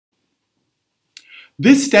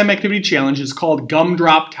This STEM activity challenge is called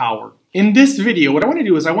Gumdrop Tower. In this video, what I want to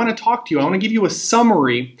do is I want to talk to you, I want to give you a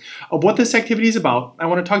summary of what this activity is about. I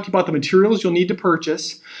want to talk to you about the materials you'll need to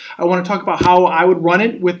purchase. I want to talk about how I would run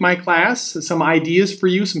it with my class, some ideas for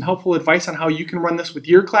you, some helpful advice on how you can run this with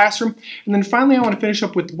your classroom. And then finally, I want to finish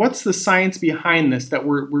up with what's the science behind this that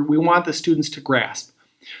we want the students to grasp.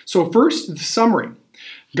 So first, the summary.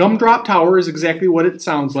 Gumdrop Tower is exactly what it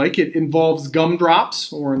sounds like. It involves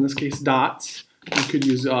gumdrops, or in this case, dots. You could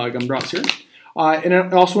use gumdrops here. And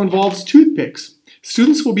it also involves toothpicks.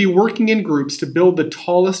 Students will be working in groups to build the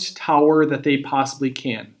tallest tower that they possibly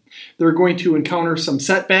can. They're going to encounter some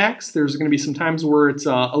setbacks. There's going to be some times where it's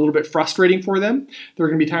a little bit frustrating for them. There are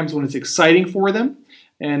going to be times when it's exciting for them.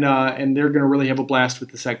 And they're going to really have a blast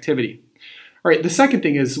with this activity. All right, the second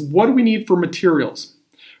thing is, what do we need for materials?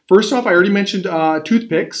 First off, I already mentioned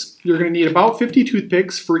toothpicks. You're going to need about 50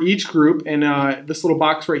 toothpicks for each group, and this little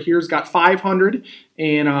box right here has got 500,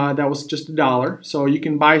 and that was just $1. So you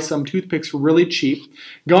can buy some toothpicks for really cheap.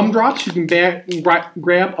 Gumdrops, you can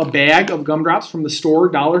grab a bag of gumdrops from the store,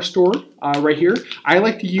 dollar store, right here. I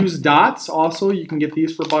like to use dots also. You can get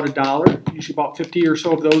these for about $1, usually about 50 or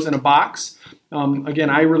so of those in a box. Again,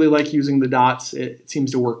 I really like using the dots. It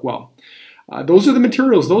seems to work well. Those are the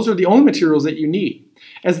materials. Those are the only materials that you need.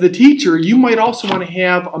 As the teacher, you might also want to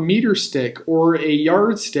have a meter stick or a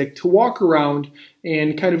yardstick to walk around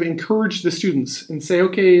and kind of encourage the students and say,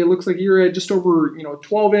 okay, it looks like you're at just over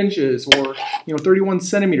 12 inches or 31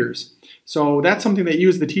 centimeters. So that's something that you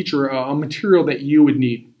as the teacher, a material that you would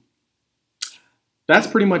need. That's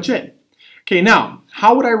pretty much it. Okay, now,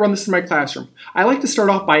 how would I run this in my classroom? I like to start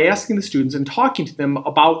off by asking the students and talking to them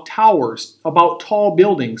about towers, about tall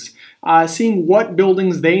buildings, seeing what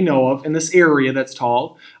buildings they know of in this area that's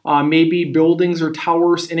tall, maybe buildings or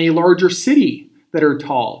towers in a larger city that are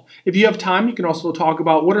tall. If you have time, you can also talk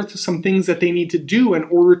about what are some things that they need to do in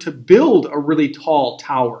order to build a really tall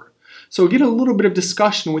tower. So get a little bit of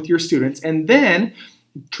discussion with your students and then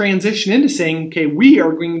transition into saying, okay, we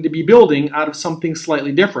are going to be building out of something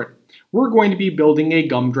slightly different. We're going to be building a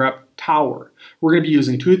gumdrop tower. We're going to be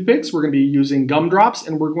using toothpicks, we're going to be using gumdrops,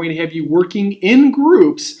 and we're going to have you working in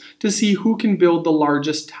groups to see who can build the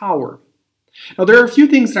largest tower. Now, there are a few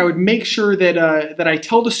things that I would make sure that I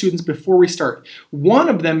tell the students before we start. One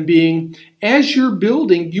of them being, as you're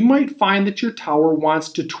building, you might find that your tower wants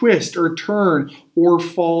to twist or turn or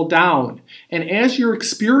fall down. And as you're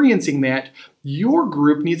experiencing that, your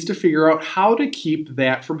group needs to figure out how to keep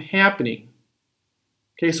that from happening.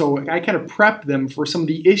 Okay, so I kind of prep them for some of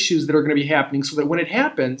the issues that are going to be happening so that when it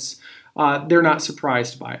happens, they're not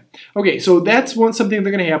surprised by it. Okay, so that's something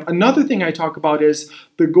they're going to have. Another thing I talk about is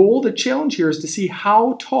the goal, the challenge here is to see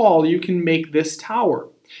how tall you can make this tower.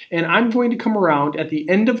 And I'm going to come around at the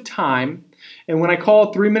end of time, and when I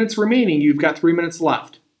call 3 minutes remaining, you've got 3 minutes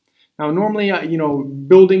left. Now, normally,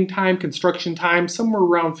 building time, construction time, somewhere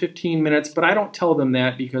around 15 minutes, but I don't tell them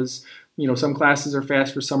that because some classes are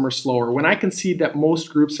faster, some are slower. When I can see that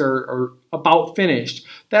most groups are about finished,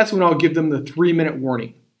 that's when I'll give them the 3-minute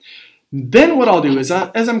warning. Then what I'll do is,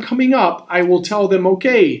 as I'm coming up, I will tell them,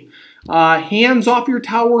 okay, hands off your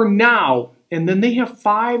tower now. And then they have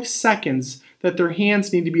 5 seconds that their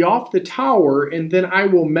hands need to be off the tower, and then I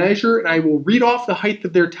will measure and I will read off the height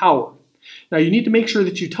of their tower. Now you need to make sure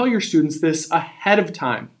that you tell your students this ahead of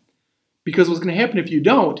time. Because what's going to happen if you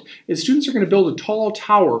don't is students are going to build a tall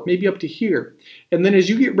tower, maybe up to here. And then as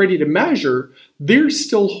you get ready to measure, they're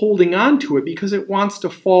still holding on to it because it wants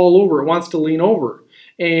to fall over, it wants to lean over.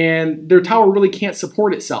 And their tower really can't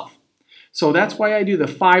support itself. So that's why I do the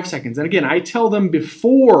 5 seconds. And again, I tell them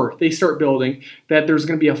before they start building that there's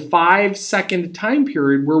going to be a 5-second time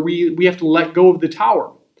period where we have to let go of the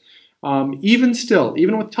tower. Even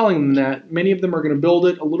with telling them that, many of them are going to build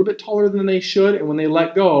it a little bit taller than they should, and when they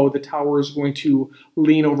let go, the tower is going to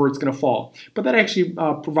lean over, it's going to fall. But that actually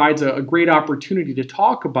provides a great opportunity to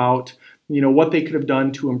talk about, what they could have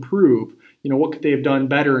done to improve, what could they have done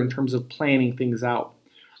better in terms of planning things out.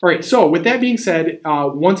 All right, so with that being said,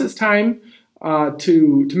 once it's time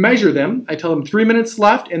to measure them, I tell them 3 minutes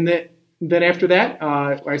left, and then after that,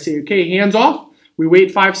 I say, okay, hands off. We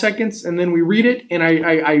wait 5 seconds and then we read it, and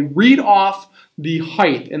I read off the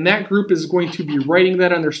height, and that group is going to be writing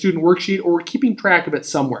that on their student worksheet or keeping track of it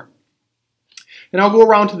somewhere. And I'll go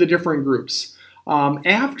around to the different groups.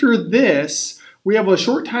 After this, we have a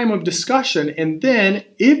short time of discussion, and then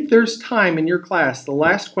if there's time in your class, the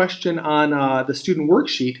last question on the student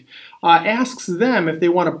worksheet asks them if they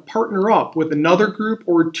want to partner up with another group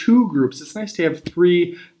or 2 groups. It's nice to have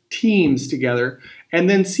 3 teams together, and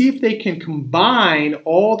then see if they can combine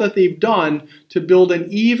all that they've done to build an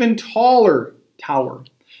even taller tower.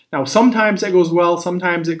 Now, sometimes that goes well,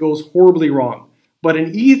 sometimes it goes horribly wrong. But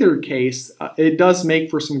in either case, it does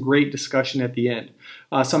make for some great discussion at the end.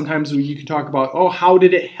 Sometimes you can talk about, oh, how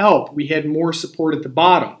did it help? We had more support at the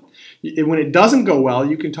bottom. When it doesn't go well,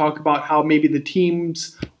 you can talk about how maybe the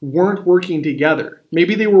teams weren't working together.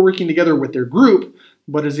 Maybe they were working together with their group,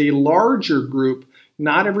 but as a larger group,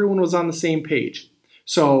 not everyone was on the same page.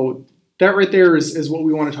 So that right there is what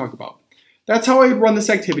we want to talk about. That's how I would run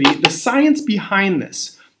this activity. The science behind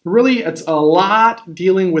this, really, it's a lot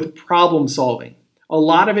dealing with problem solving. A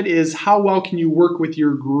lot of it is how well can you work with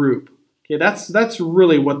your group. Okay, that's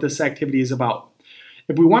really what this activity is about.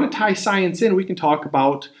 If we want to tie science in, we can talk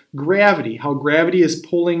about gravity, how gravity is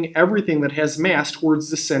pulling everything that has mass towards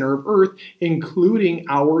the center of Earth, including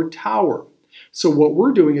our tower. So what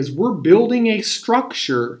we're doing is we're building a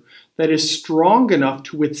structure that is strong enough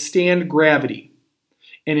to withstand gravity.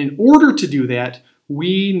 And in order to do that,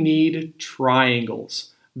 we need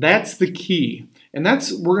triangles. That's the key. And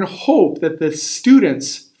we're going to hope that the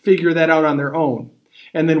students figure that out on their own.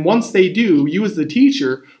 And then once they do, you as the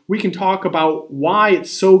teacher, we can talk about why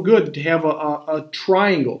it's so good to have a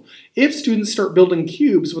triangle. If students start building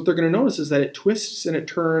cubes, what they're going to notice is that it twists and it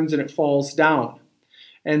turns and it falls down.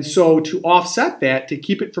 And so to offset that, to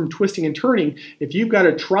keep it from twisting and turning, if you've got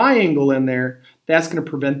a triangle in there, that's going to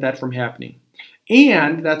prevent that from happening.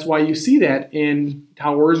 And that's why you see that in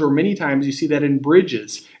towers, or many times you see that in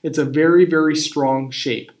bridges. It's a very, very strong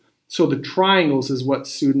shape. So the triangles is what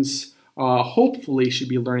students hopefully should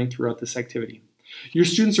be learning throughout this activity. Your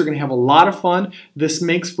students are going to have a lot of fun. This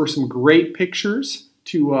makes for some great pictures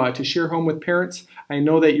to share home with parents. I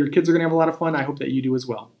know that your kids are going to have a lot of fun. I hope that you do as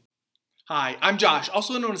well. Hi, I'm Josh,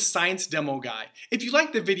 also known as Science Demo Guy. If you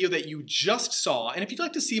liked the video that you just saw, and if you'd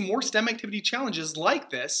like to see more STEM activity challenges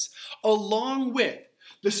like this, along with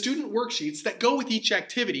the student worksheets that go with each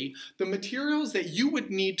activity, the materials that you would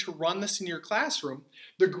need to run this in your classroom,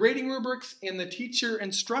 the grading rubrics and the teacher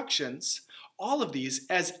instructions, all of these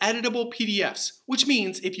as editable PDFs, which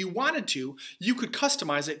means if you wanted to, you could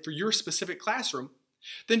customize it for your specific classroom,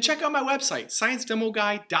 then check out my website,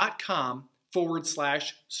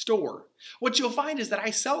 sciencedemoguy.com/store. What you'll find is that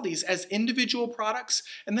I sell these as individual products,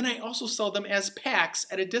 and then I also sell them as packs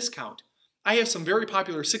at a discount. I have some very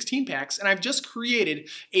popular 16 packs, and I've just created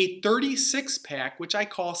a 36 pack, which I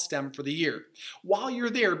call STEM for the Year. While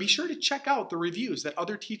you're there, be sure to check out the reviews that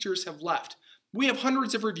other teachers have left. We have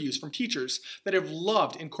hundreds of reviews from teachers that have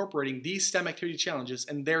loved incorporating these STEM activity challenges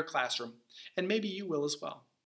in their classroom, and maybe you will as well.